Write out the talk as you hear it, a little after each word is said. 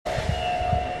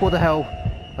What the hell?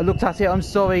 I looked at it, I'm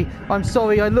sorry. I'm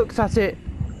sorry, I looked at it.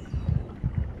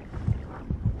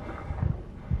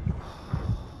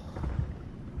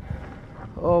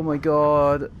 Oh my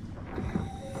god.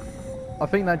 I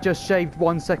think that just shaved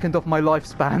 1 second off my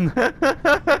lifespan.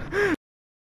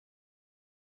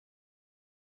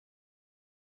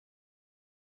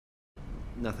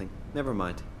 Nothing. Never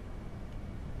mind.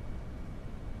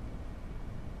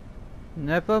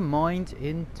 Never mind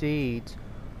indeed.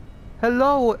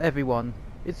 Hello everyone,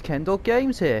 it's Kendall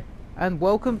Games here, and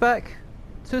welcome back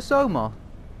to Soma.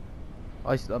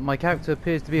 My character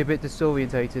appears to be a bit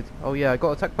disorientated. Oh yeah, I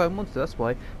got attacked by a monster, that's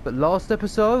why. But last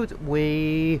episode,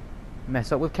 we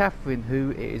mess up with Catherine,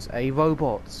 who is a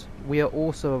robot. We are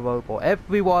also a robot.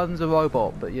 Everyone's a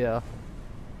robot, but yeah.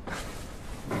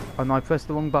 And I pressed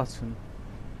the wrong button.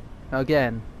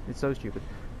 Again, it's so stupid.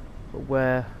 But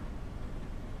where...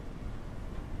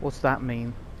 What's that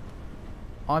mean?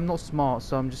 I'm not smart,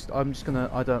 so I'm just gonna...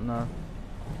 I don't know.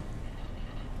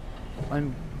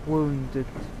 I'm wounded.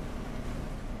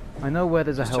 I know where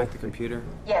there's a health. Check the computer.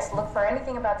 Yes, look for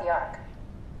anything about the Ark.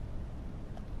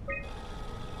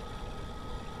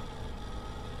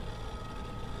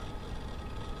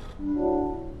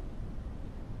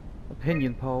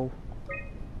 Opinion poll.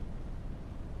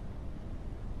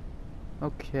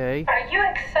 Okay. Are you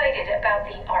excited about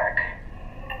the Ark?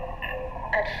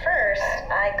 At first,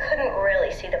 I couldn't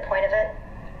really see the point of it.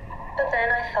 But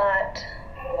then I thought,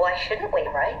 why shouldn't we,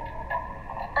 right?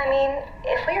 I mean,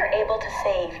 if we are able to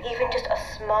save even just a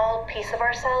small piece of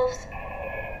ourselves,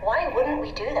 why wouldn't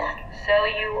we do that? So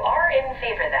you are in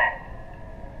favor then?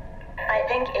 I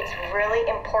think it's really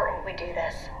important we do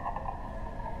this.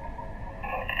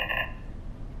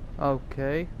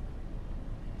 Okay.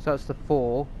 So that's the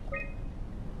 4.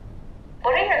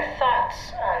 What are your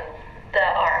thoughts on the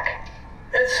Ark?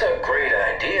 It's a great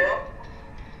idea.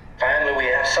 Finally, we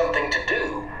have something to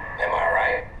do. Am I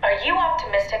right? Are you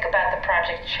optimistic about the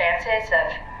project's chances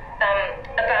of,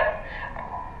 about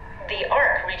the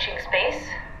Ark reaching space?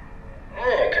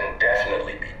 Yeah, it can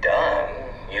definitely be done.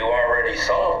 You already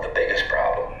solved the biggest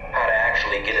problem. How to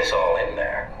actually get us all in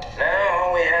there. Now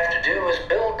all we have to do is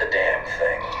build the damn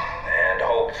thing. And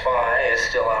hope Phi is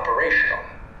still operational.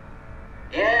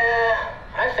 Yeah,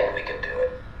 I think we can do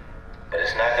it. But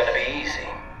it's not gonna be easy.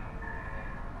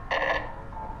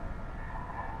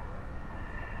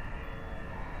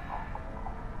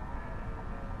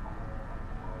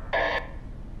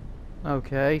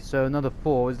 Okay, so another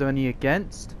 4. Is there any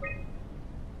against?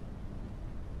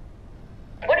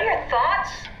 What are your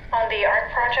thoughts on the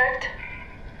Ark project?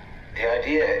 The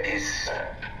idea is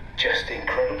just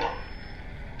incredible.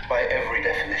 By every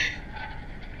definition.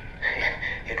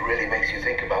 It really makes you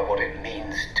think about what it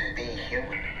means to be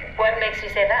human. What makes you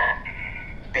say that?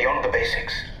 Beyond the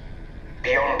basics.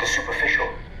 Beyond the superficial.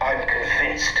 I'm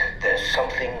convinced there's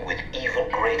something with even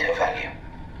greater value.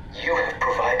 You have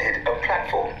provided a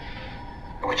platform,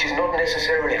 which is not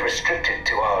necessarily restricted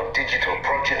to our digital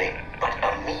progeny, but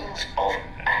a means of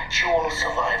actual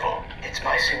survival. It's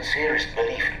my sincerest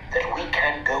belief that we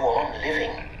can go on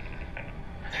living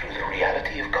through the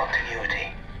reality of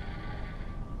continuity.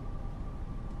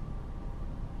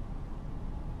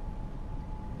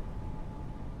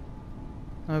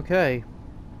 Okay.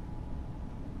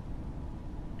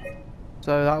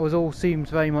 So that was all seems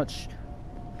very much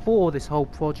for this whole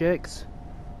project,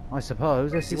 I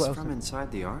suppose. Let's see what else. Is this from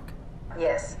inside the Ark?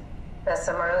 Yes. That's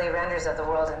some early renders of the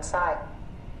world inside.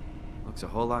 Looks a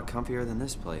whole lot comfier than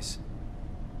this place.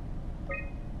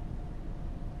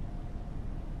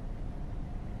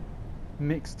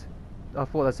 Mixed. I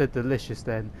thought I said delicious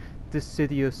then.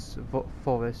 Deciduous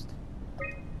forest.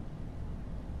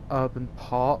 Urban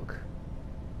park.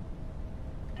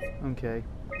 Okay.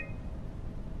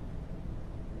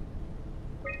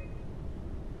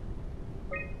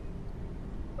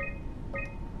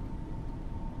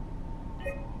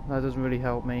 That doesn't really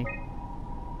help me.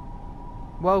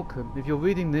 Welcome. If you're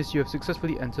reading this, you have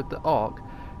successfully entered the Ark.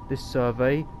 This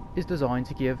survey is designed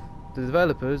to give the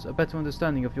developers a better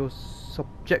understanding of your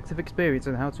subjective experience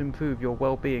and how to improve your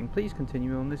well-being. Please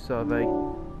continue on this survey.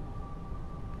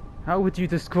 How would you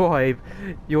describe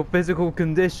your physical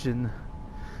condition?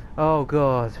 Oh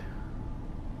god.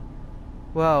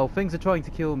 Well, things are trying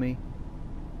to kill me.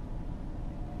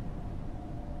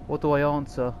 What do I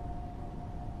answer?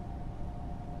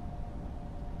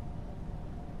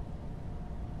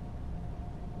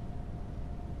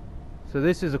 So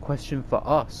this is a question for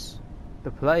us,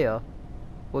 the player.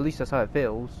 Well, at least that's how it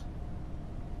feels.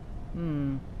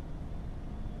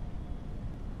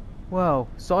 Well,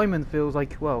 Simon feels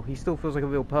like, well, he still feels like a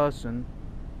real person.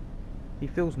 He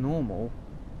feels normal.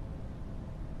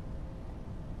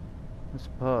 I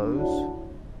suppose.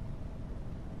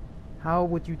 How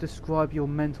would you describe your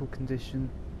mental condition?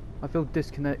 I feel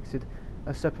disconnected,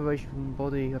 a separation from the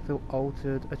body. I feel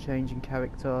altered, a change in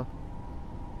character.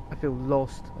 I feel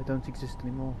lost. I don't exist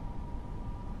anymore.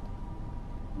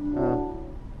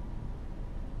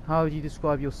 How would you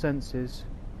describe your senses?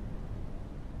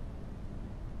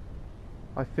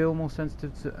 I feel more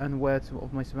sensitive to and aware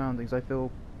of my surroundings. I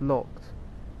feel blocked.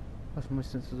 That's my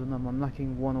senses are numb. I'm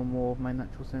lacking one or more of my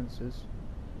natural senses.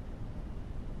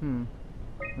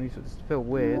 These feel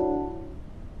weird.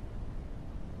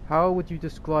 How would you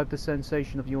describe the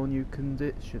sensation of your new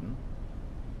condition?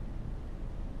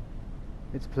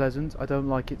 It's pleasant. I don't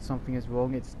like it. Something is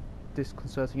wrong. It's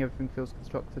disconcerting. Everything feels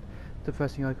constructed.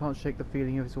 Depressing. I can't shake the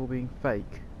feeling of it all being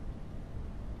fake.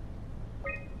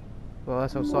 Well,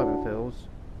 that's how Simon feels.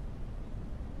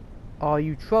 Are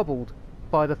you troubled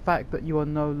by the fact that you are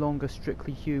no longer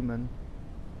strictly human?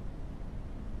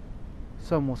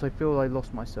 Somewhat. I feel I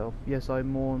lost myself. Yes, I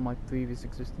mourn my previous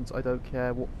existence. I don't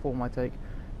care what form I take,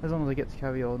 as long as I get to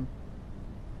carry on.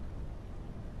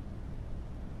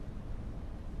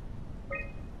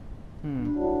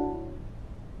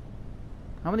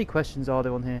 How many questions are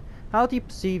there on here? How do you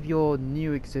perceive your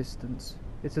new existence?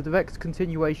 It's a direct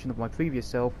continuation of my previous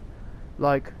self.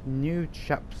 Like, new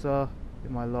chapter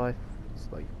in my life. It's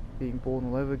like being born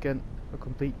all over again. A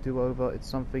complete do-over. It's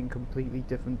something completely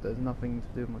different. There's nothing to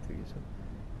do with my previous self.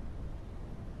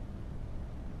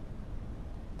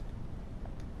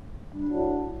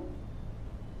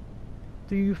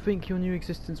 Do you think your new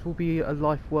existence will be a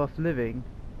life worth living?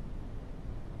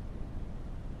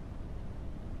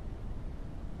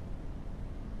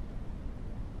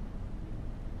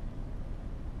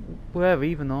 Where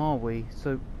even are we?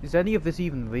 So, is any of this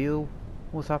even real?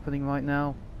 What's happening right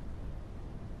now?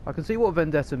 I can see what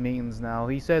vendetta means now.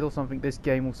 He said or something, this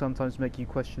game will sometimes make you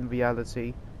question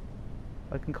reality.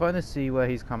 I can kind of see where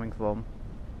he's coming from.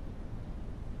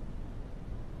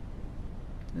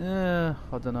 I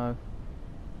don't know.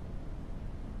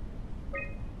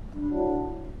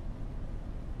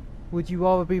 Would you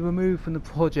rather be removed from the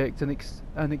project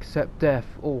and accept death?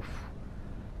 Oof.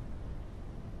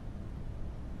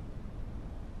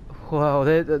 Wow,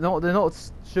 they're not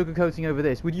sugarcoating over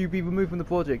this. Would you be removed from the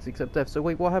project except death? So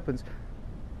wait, what happens?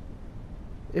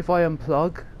 If I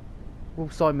unplug, will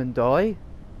Simon die?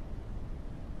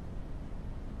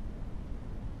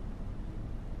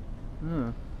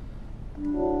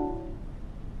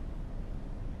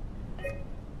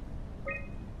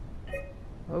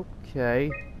 Okay.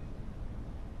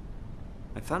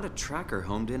 I found a tracker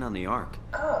homed in on the Ark.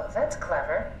 Oh, that's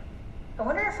clever. I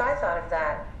wonder if I thought of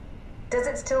that. Does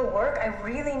it still work? I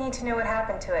really need to know what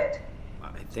happened to it. I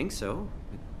think so.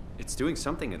 It's doing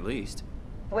something at least.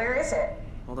 Where is it?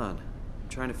 Hold on. I'm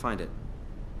trying to find it.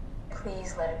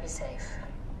 Please let it be safe.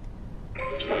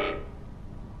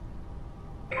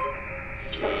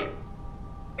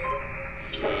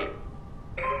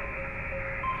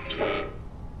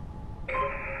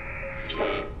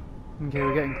 Okay,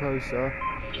 we're getting closer.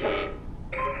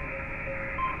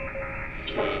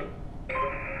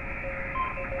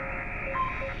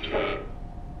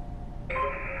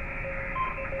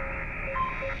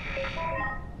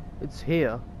 It's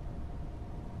here.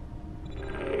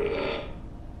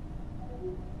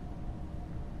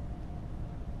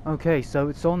 Okay, so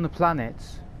it's on the planet.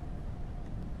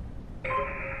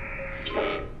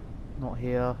 Not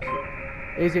here.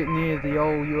 Is it near the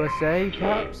old USA,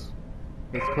 perhaps?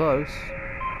 It's close.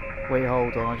 Wait,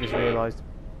 hold on, I just realised.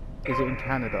 Is it in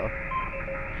Canada?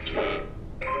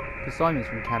 Because Simon's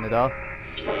from Canada.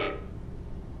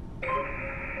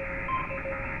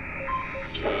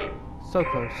 So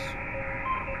close.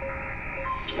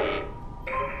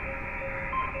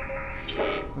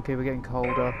 Okay, we're getting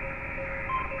colder.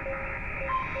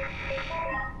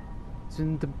 It's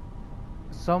in the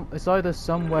it's either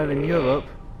somewhere in Europe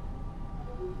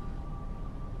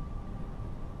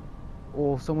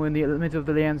or somewhere in the middle of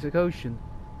the Atlantic Ocean.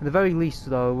 At the very least,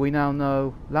 though, we now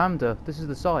know Lambda. This is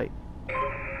the site.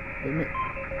 It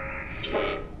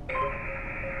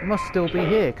must still be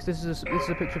here because this is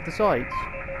a picture of the site.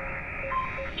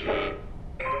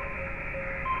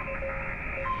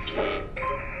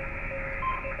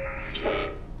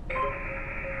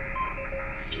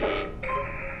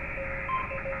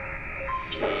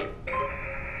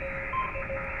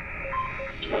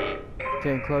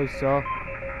 Getting closer.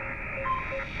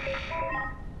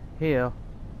 Here.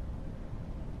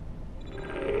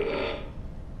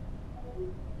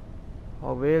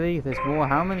 Oh really? There's more?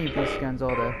 How many of these scans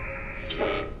are there?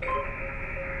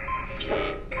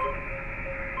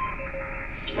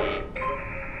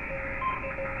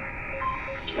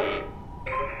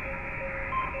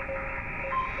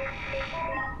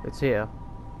 It's here.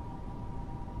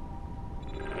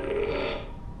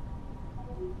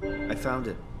 I found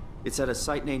it. It's at a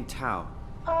site named Tau.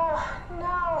 Oh,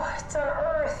 no, it's on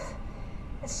Earth.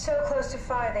 It's so close to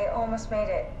Phi, they almost made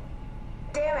it.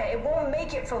 Damn it, it won't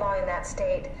make it for long in that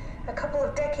state. A couple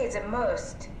of decades at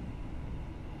most.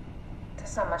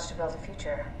 That's not much to build a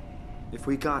future. If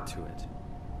we got to it,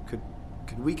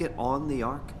 could we get on the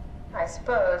Ark? I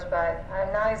suppose, but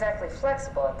I'm not exactly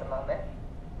flexible at the moment.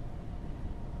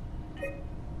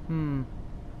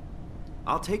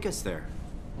 I'll take us there.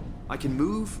 I can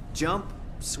move, jump,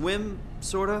 swim,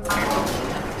 sorta.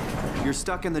 You're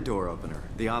stuck in the door opener,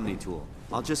 the Omni tool.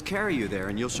 I'll just carry you there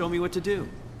and you'll show me what to do.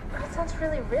 That sounds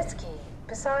really risky.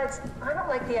 Besides, I don't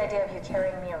like the idea of you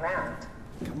carrying me around.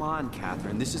 Come on,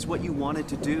 Catherine. This is what you wanted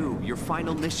to do. Your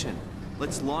final mission.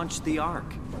 Let's launch the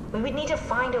Ark. We would need to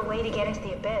find a way to get into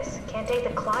the Abyss. Can't take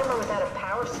the climber without a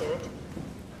power suit.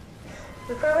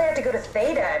 We probably have to go to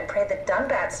Theta and pray that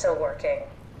Dunbat's still working.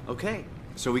 Okay,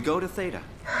 so we go to Theta.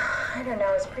 I don't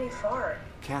know, it's pretty far.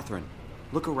 Catherine,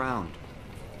 look around.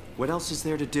 What else is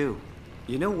there to do?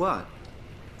 You know what?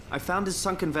 I found his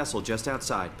sunken vessel just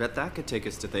outside. Bet that could take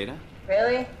us to Theta.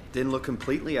 Really? Didn't look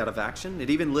completely out of action. It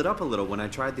even lit up a little when I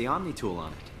tried the Omni tool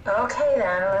on it. Okay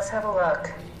then, let's have a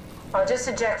look. I'll just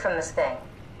eject from this thing.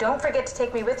 Don't forget to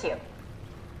take me with you.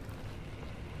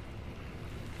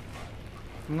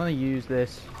 I'm gonna use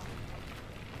this.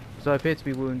 So I appear to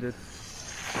be wounded.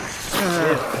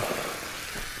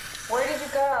 Where did you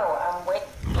go? I'm waiting.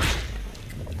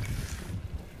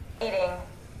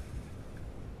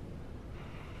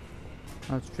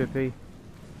 That's trippy.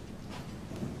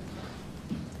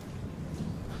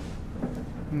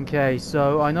 Okay,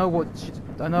 so I know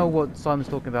what Simon's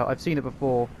talking about. I've seen it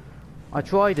before. I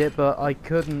tried it, but I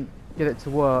couldn't get it to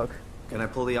work. Can I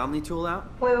pull the Omni tool out?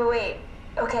 Wait.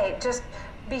 Okay, just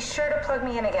be sure to plug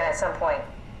me in again at some point.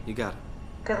 You got it.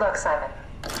 Good luck, Simon.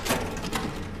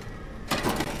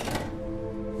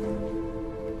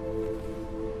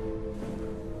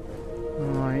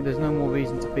 Alright, there's no more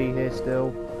reason to be here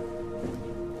still.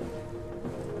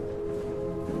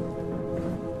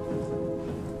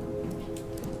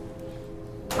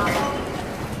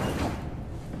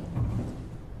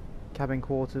 Cabin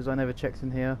quarters, I never checked in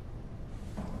here.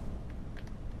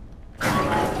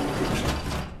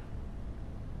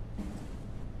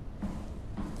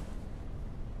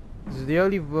 This is the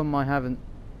only room I haven't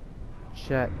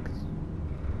checked.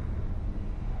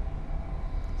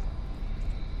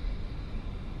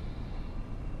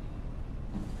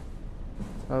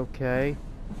 Okay.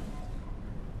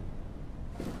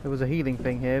 There was a healing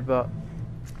thing here, but...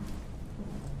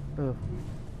 Ugh.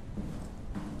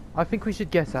 I think we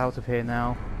should get out of here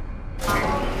now.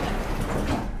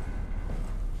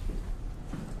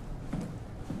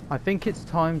 I think it's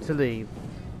time to leave.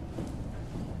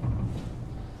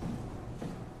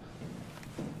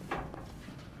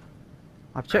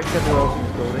 I've checked everywhere else in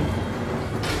this building.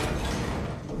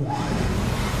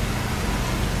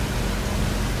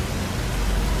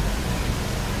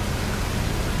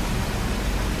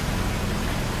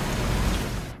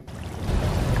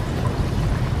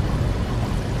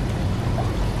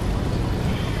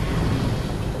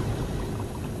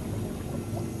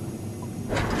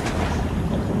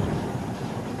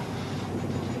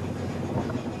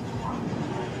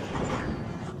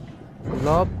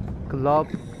 Glub, glub,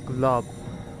 glub.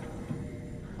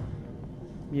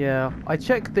 Yeah, I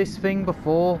checked this thing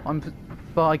before,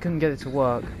 but I couldn't get it to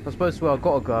work. I suppose I've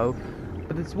got to go.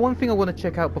 But there's one thing I want to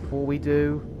check out before we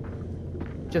do.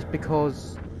 Just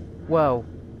because, well...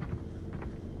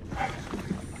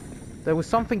 There was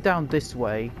something down this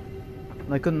way,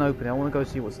 and I couldn't open it. I want to go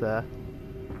see what's there.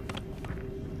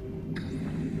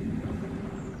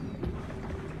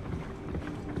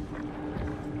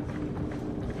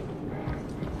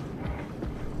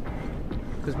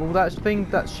 Because will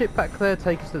that ship back there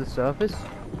take us to the surface?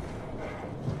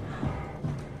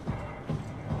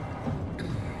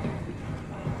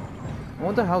 I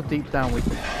wonder how deep down we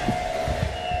can...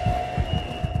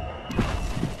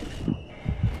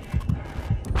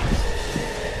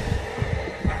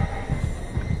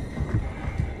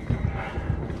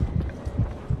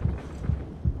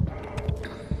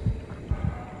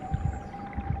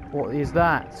 What is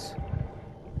that?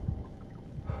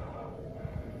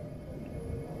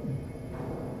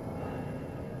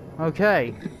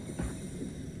 Okay.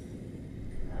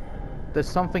 There's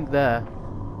something there.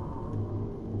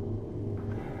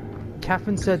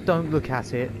 Catherine said don't look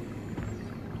at it.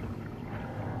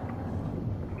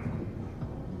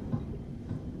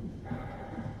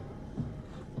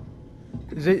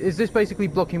 Is this basically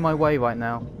blocking my way right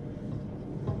now?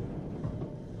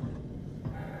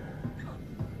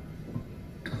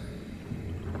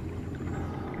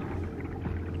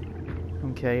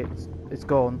 Okay, it's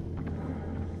gone.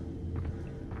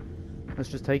 Let's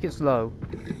just take it slow.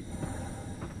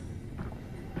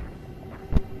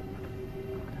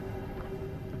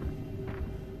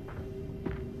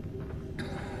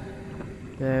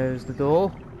 There's the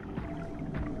door.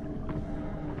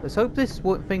 Let's hope this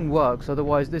thing works,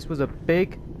 otherwise this was a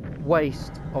big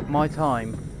waste of my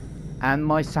time and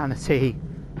my sanity.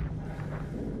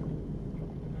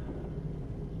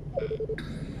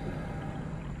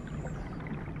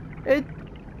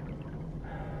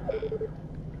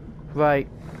 Right.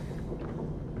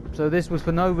 So this was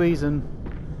for no reason.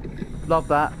 Love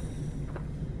that.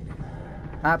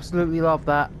 Absolutely love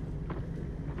that.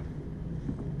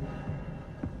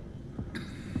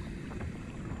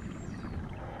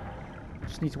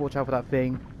 Just need to watch out for that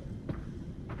thing.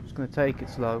 Just gonna take it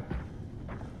slow.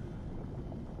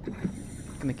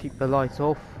 Gonna keep the lights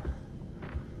off.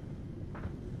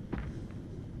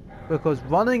 Because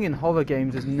running in horror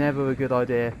games is never a good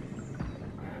idea.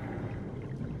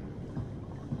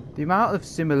 The amount of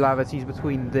similarities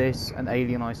between this and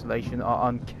Alien Isolation are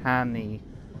uncanny.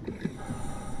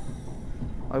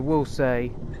 I will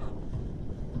say.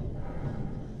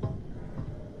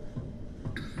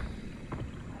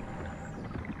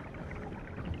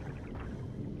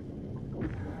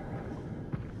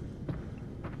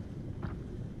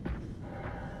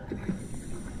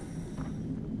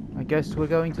 I guess we're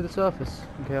going to the surface.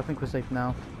 Okay, I think we're safe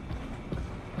now.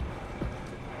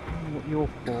 What you're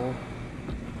for.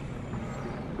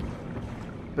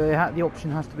 But the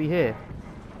option has to be here.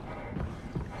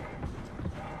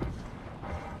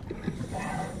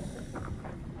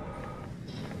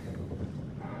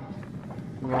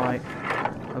 Right.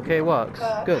 Okay, it works.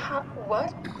 Good.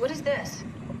 What? What is this?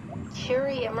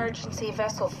 Curie Emergency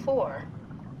Vessel 4.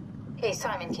 Hey,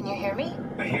 Simon, can you hear me?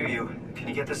 I hear you. Can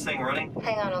you get this thing running?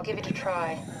 Hang on, I'll give it a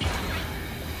try.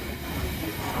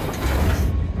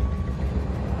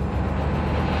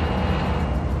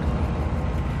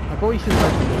 I thought you should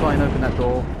try and open that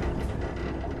door.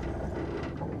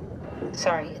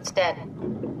 Sorry, it's dead.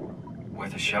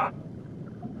 Worth a shot?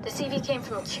 The CV came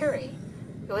from Curie.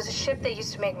 It was a ship that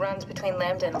used to make runs between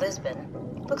Lambda and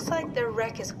Lisbon. Looks like their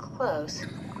wreck is close.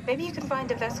 Maybe you can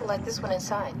find a vessel like this one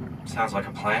inside. Sounds like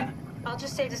a plan. I'll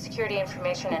just save the security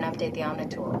information and update the Omni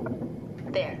tool.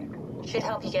 There. Should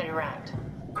help you get around.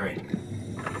 Great.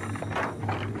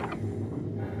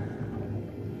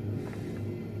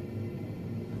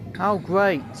 How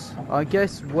great! I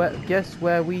guess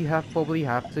where we probably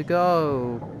have to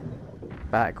go.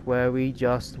 Back where we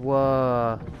just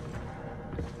were.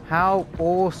 How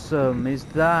awesome is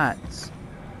that?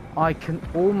 I can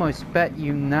almost bet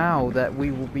you now that we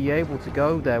will be able to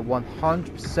go there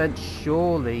 100%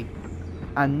 surely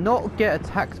and not get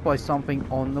attacked by something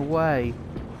on the way.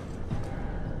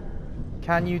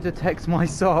 Can you detect my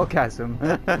sarcasm?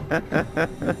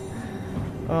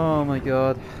 Oh my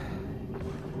god.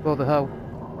 What the hell?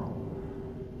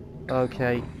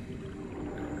 Okay.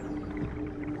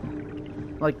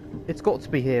 Like, it's got to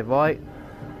be here, right?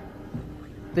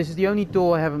 This is the only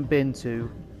door I haven't been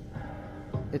to.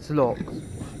 It's locked.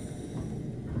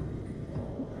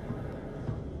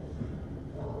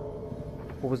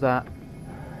 What was that?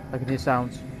 I can hear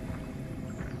sounds.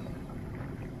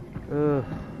 Ugh.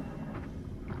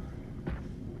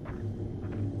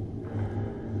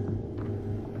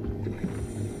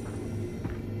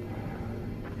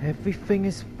 Everything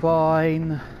is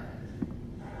fine.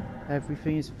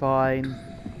 Everything is fine.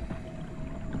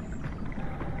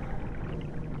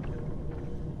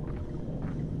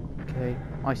 Okay,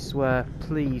 I swear,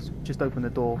 please, just open the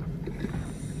door.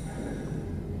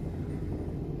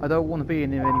 I don't want to be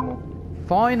in here anymore.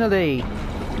 Finally!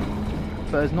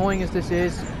 But as annoying as this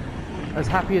is, as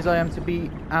happy as I am to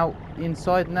be out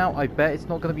inside now, I bet it's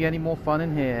not going to be any more fun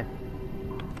in here.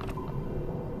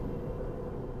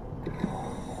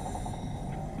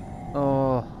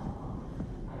 Oh.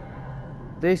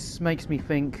 This makes me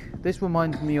think, this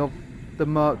reminds me of the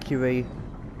Mercury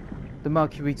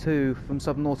 2 from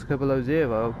Subnautica Below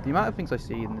Zero. The amount of things I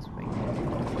see in this thing,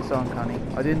 it's uncanny.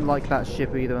 I didn't like that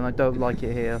ship either, and I don't like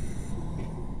it here.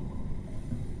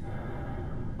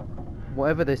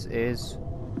 Whatever this is,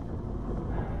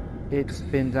 it's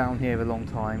been down here a long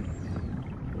time.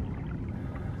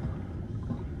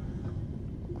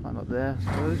 Climb up there, I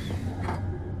suppose.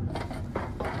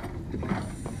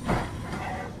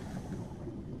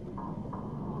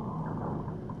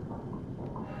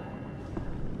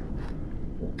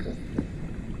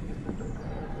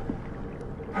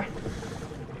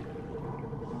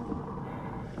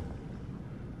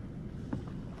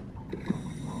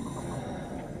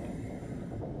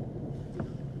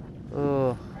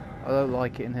 Ugh, I don't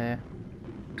like it in here.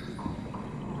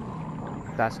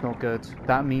 That's not good.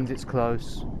 That means it's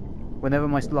close. Whenever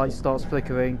my light starts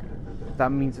flickering,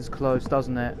 that means it's close,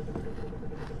 doesn't it?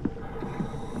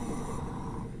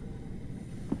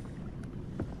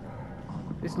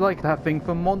 It's like that thing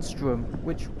from Monstrum.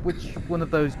 Which one of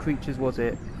those creatures was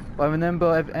it? I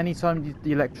remember any time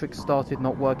the electric started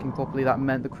not working properly, that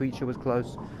meant the creature was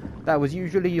close. That was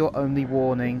usually your only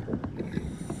warning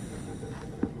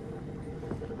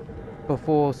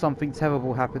before something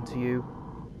terrible happened to you.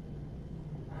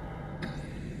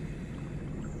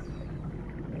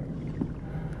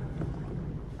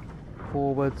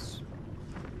 Forwards.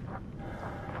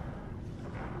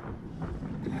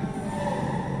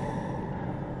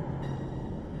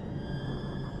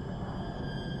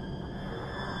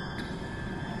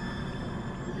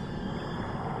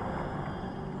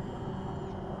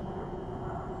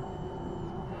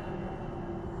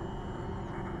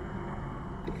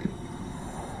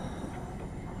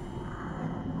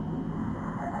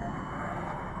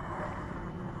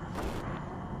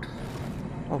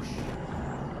 Oh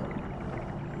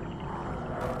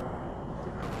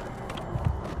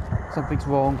Something's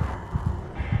wrong.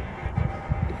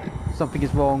 Something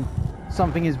is wrong.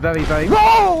 Something is very, very...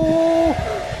 Oh!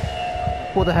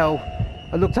 What the hell?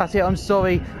 I looked at it. I'm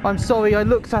sorry. I'm sorry. I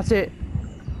looked at it.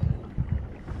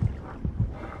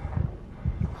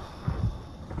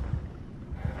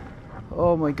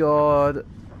 Oh my god.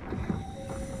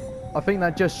 I think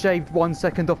that just shaved 1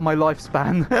 second off my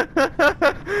lifespan.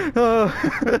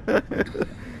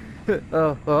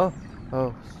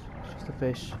 Oh, it's just a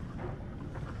fish.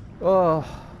 Oh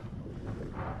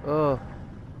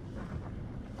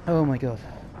my god.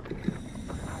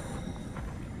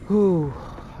 Whew.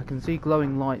 I can see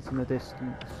glowing lights in the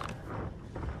distance.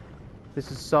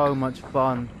 This is so much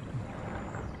fun.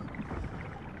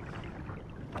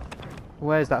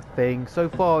 Where's that thing? So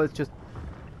far it's just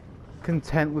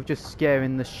content with just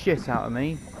scaring the shit out of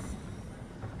me.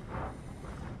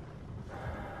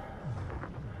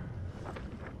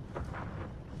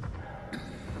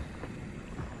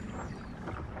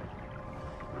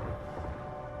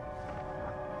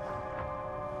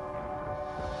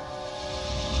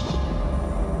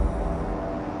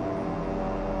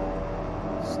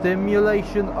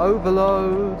 Stimulation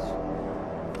overload.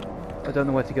 I don't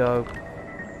know where to go.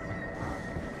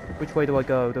 Which way do I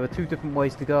go? There are two different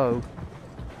ways to go.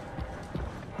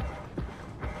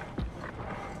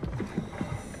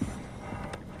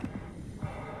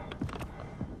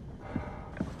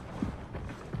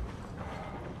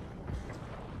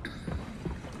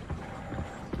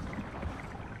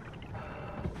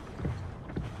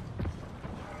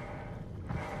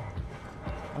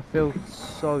 I feel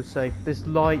so safe. This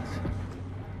light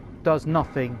does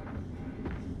nothing.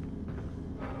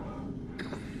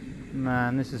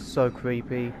 Man, this is so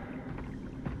creepy.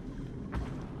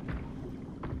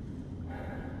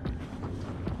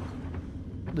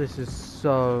 This is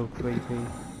so creepy.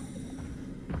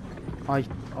 I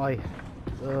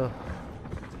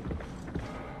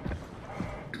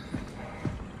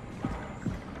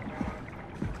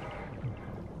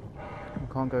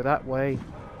can't go that way.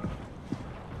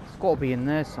 It's got to be in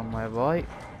there somewhere, right?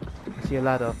 I see a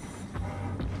ladder.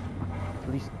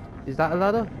 At least, is that a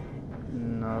ladder?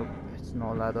 No, it's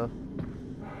not a ladder.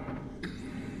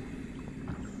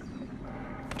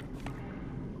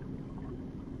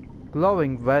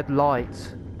 Glowing red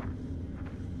light.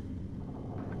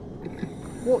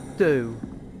 What do?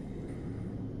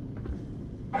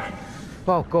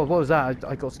 Oh god, what was that?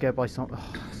 I got scared by something.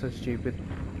 Oh, so stupid.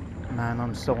 Man,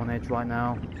 I'm so on edge right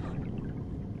now.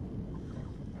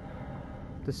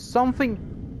 There's something...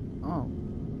 Oh.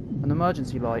 An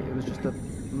emergency light. It was just an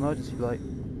emergency light.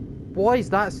 Why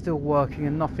is that still working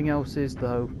and nothing else is,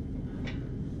 though?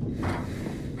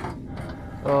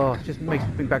 Oh, it just makes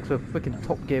me think back to a freaking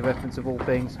Top Gear reference of all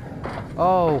things.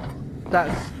 Oh,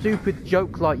 that stupid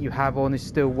joke light you have on is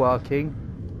still working.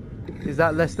 Is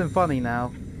that less than funny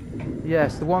now?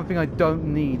 Yes, the one thing I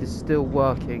don't need is still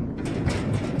working.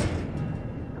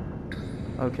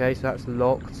 Okay, so that's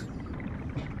locked.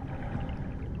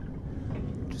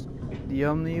 Just the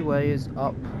only way is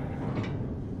up.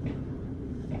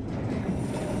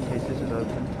 In case this is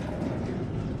open.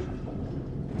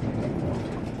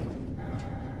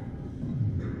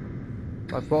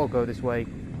 I've got to go this way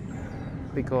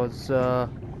because the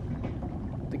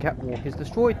catwalk is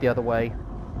destroyed the other way.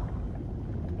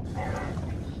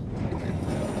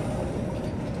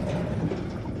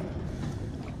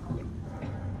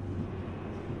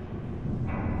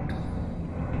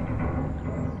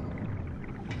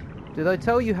 Did I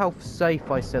tell you how safe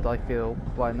I said I feel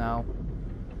right now?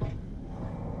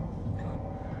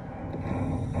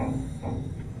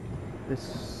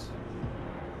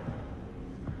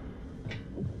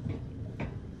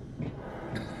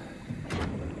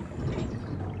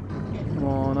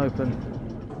 open.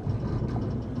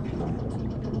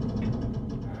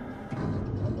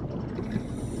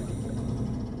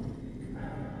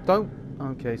 Don't.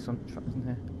 Okay, so I'm trapped in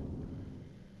here.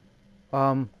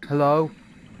 Hello?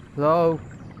 Hello?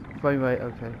 Wait,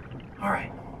 okay.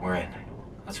 Alright, we're in.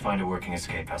 Let's find a working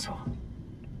escape vessel.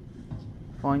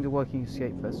 Find a working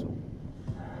escape vessel.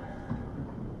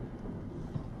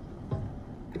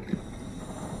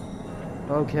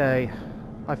 Okay.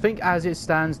 I think as it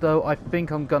stands though, I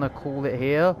think I'm gonna call it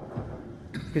here.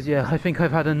 Because yeah, I think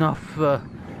I've had enough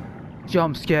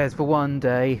jump scares for one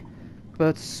day.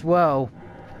 But, well,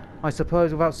 I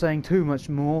suppose without saying too much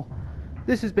more,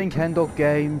 this has been KenDog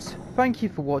Games. Thank you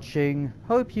for watching,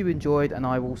 hope you enjoyed, and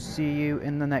I will see you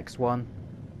in the next one.